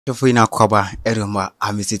For na kwaba eroma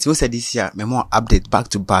amistytv we said this year me more update back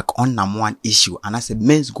to back on #1 issue and as a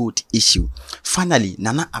Menzgold issue. Finally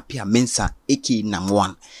Nana Appiah Mensah aka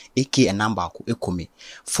 #1 aka number ko ekome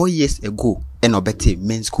 4 years ago enobete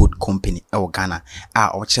Menzgold company e Ghana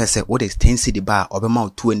o chere say what is 10 cedi bar obema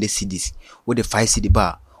 200 cedis what the 5 cedi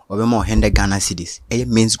bar obema 100 Ghana cedis e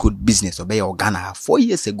Menzgold business obey Ghana 4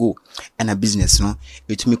 years ago and a business no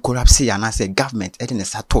it me collapse ya na say government e dey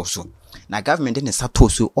sato so na government in the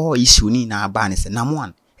satoso all issue ni na ban is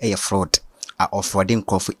 #1 fraud or frauding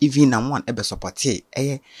crop even #1 be support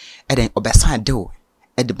then obesan deal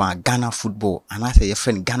the ban Ghana football and I say your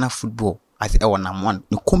friend Ghana football as #1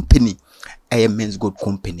 the company Menzgold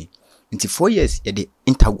company into 4 years the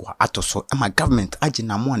intergo atoso my government age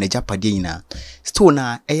 #1 japade na still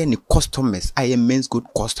na ni customers Menzgold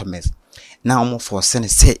customers now more for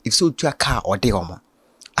say if so to a car or dey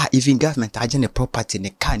even government agent the property ne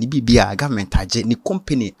car ni bibia government agent ni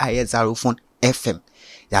company Xylophone FM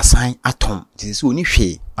ya sign atom this oni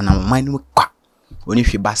hwe ona man no kwa oni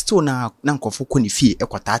hwe ba still na nkofo ko ni fie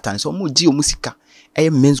ekwatata so mo gi omusika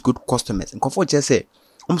Menzgold customers nkofo je say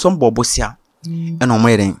omso mbobosia ena omo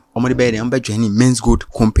yeden omo de be den badwa ni Menzgold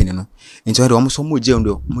company no nti de omso mo gi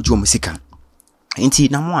omusika inti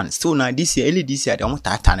 #1 still na this year early this year de omo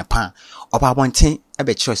tata ne pan oba bonten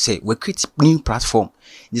ebe chiro say we create new platform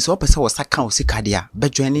this all person was account sika dia be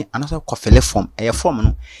join another kofele form form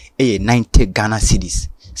no 90 Ghana cedis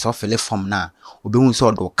so fele form na obehun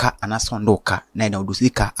so doka anaso ndoka na na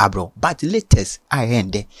odusika abro but latest I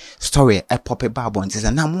end story pop babon is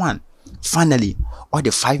 #1 finally all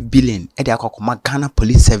the 5 billion e dey akokoma Ghana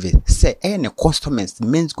police service say the customers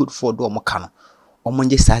Menzgold for do omoka no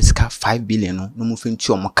omonje sasika 5 billion no mu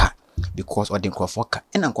fentu omoka because of the Nkrofoka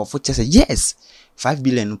and Nkrofoka say yes 5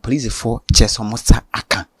 billion police for chess almost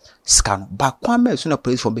aka scan ba kwame so na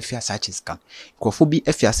police for be fair search scan Nkrofo bi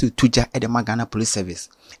afiase tuja e de Ghana police service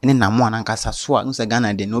ene #1 ankasa so a nso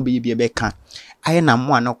Ghana de no be be kan aye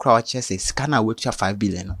 #1 no kra chess scan a wetua 5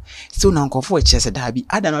 billion so na Nkrofo chess da bi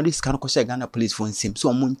ada no this scan ko share Ghana police for nsem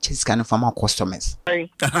so mo chess scan for my customers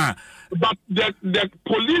but the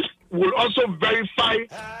police will also verify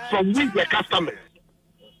from with the customers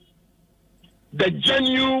the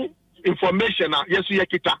genuine information. Yes, we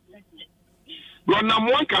kita. But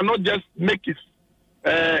 #1 cannot just make his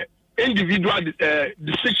individual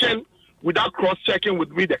decision without cross-checking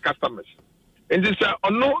with the customers. And this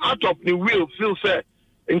no out of the will feel say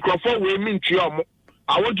in Crawford we mean to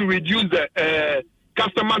I want to reduce the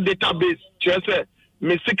customer database. Just say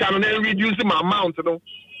me can reduce my amount. You know,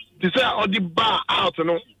 to say all the bar out. You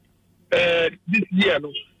know, this year. No,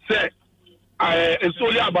 say it's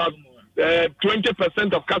only about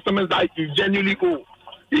 20% of customers that you genuinely owe.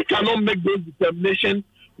 He cannot make those determinations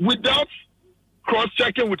without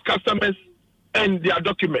cross-checking with customers and their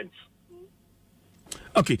documents.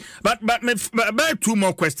 Okay, but two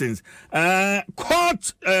more questions.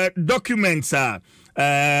 Court documents are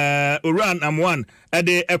 #1 at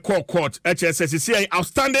the court HSSCI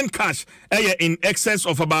outstanding cash in excess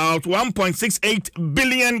of about 1.68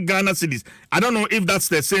 billion Ghana cedis. I don't know if that's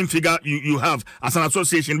the same figure you have as an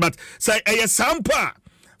association, but say a sample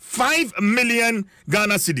 5 million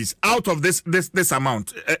Ghana cedis out of this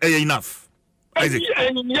amount enough.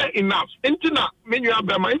 Yeah, enough. Intina menu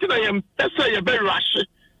abema intina yem pesa ye be rush.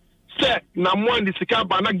 Say na mo ndi sika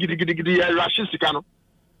ba na gidi ye rush sika no.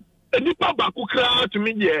 Nipa ba ku kra to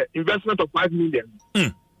me the investment of 5 million.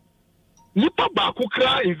 Nipa ba ku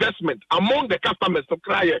kra investment among the customers to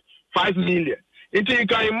cry 5 million. Until you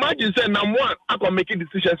can imagine say na mo akọ make a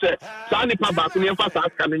decision say sa nipa ba ku ne fa sa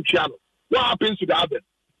sika ntia no. What happens to the others?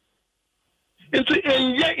 It's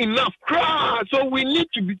enough. So we need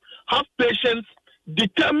to have patience,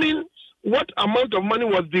 determine what amount of money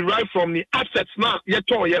was derived from the assets now, the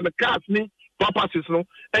cars, properties,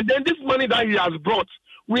 and then this money that he has brought,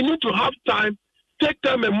 we need to have time, take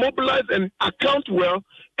time and mobilize and account well,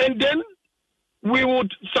 and then we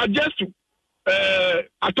would suggest to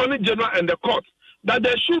Attorney General and the court that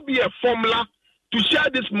there should be a formula to share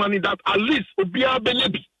this money that at least Obia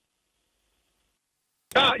Benebi.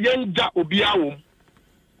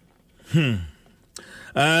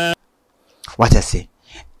 What I say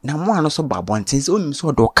 #1 also babontin so nim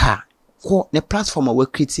so doka ko ne platform we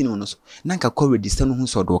creating no so nanka ko register no hu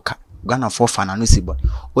so doka Ghana for fana no sibon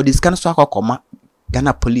o this kan so akokoma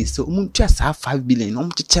Ghana police so mu twa sa 5 billion no mu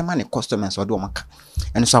chema ne customers o do maka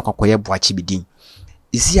eno so akokoye boachi bidin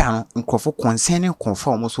isi ano Nkrofo concerning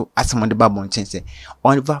confirm so asem de babontin say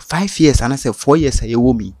over 5 years and I say 4 years ye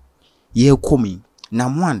wo mi ye komi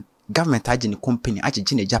 #1 government agent company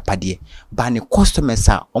agent ne japade ba ne customers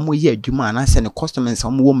a omo ye adwuma anase ne customers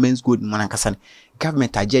omo wo Menzgold man ankasa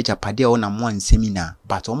government agent japade o na mo ansemi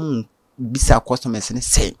but omo bisa customers ne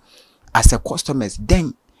say as a customers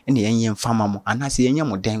then ene yen fama mo anase yen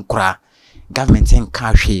mo den kura government en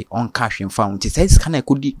kahwe on kahwe mfa unti say scan e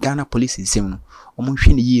kodi Ghana police nsem no omo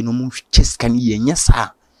hwe ne yi no mo che scan ye nya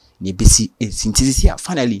sa ne besi sintisi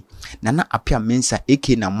finally nana Appiah Mensah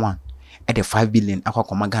AK na mo at the 5 billion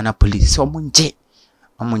akwa Ghana police so omonche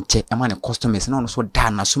emane customers na no so da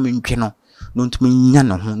na so mentwe no no ntumi nya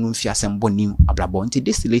no ho no mfi asembo ni ablabo until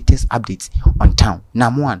this latest update on town na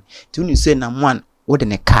one to you say na one what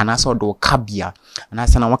ne kana so do kabia na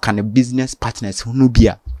sana waka ne business partners hu no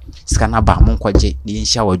bia skana ba mo nkwaje ne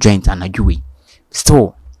yenhia wo joint anadwe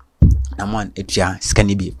still na one etua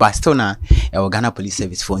skani bi but still na Ghana police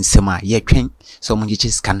service for nsema ye twen so mo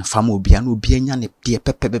ngiche scan fam obia na obia nya ne de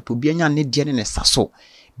pepepe obia nya ne de ne saso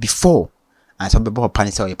before and so bebo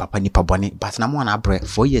pani say papa ni pa bone but na mo na abre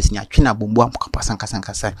 4 years nya twen abombu am kapasan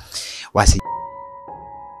kasan wasi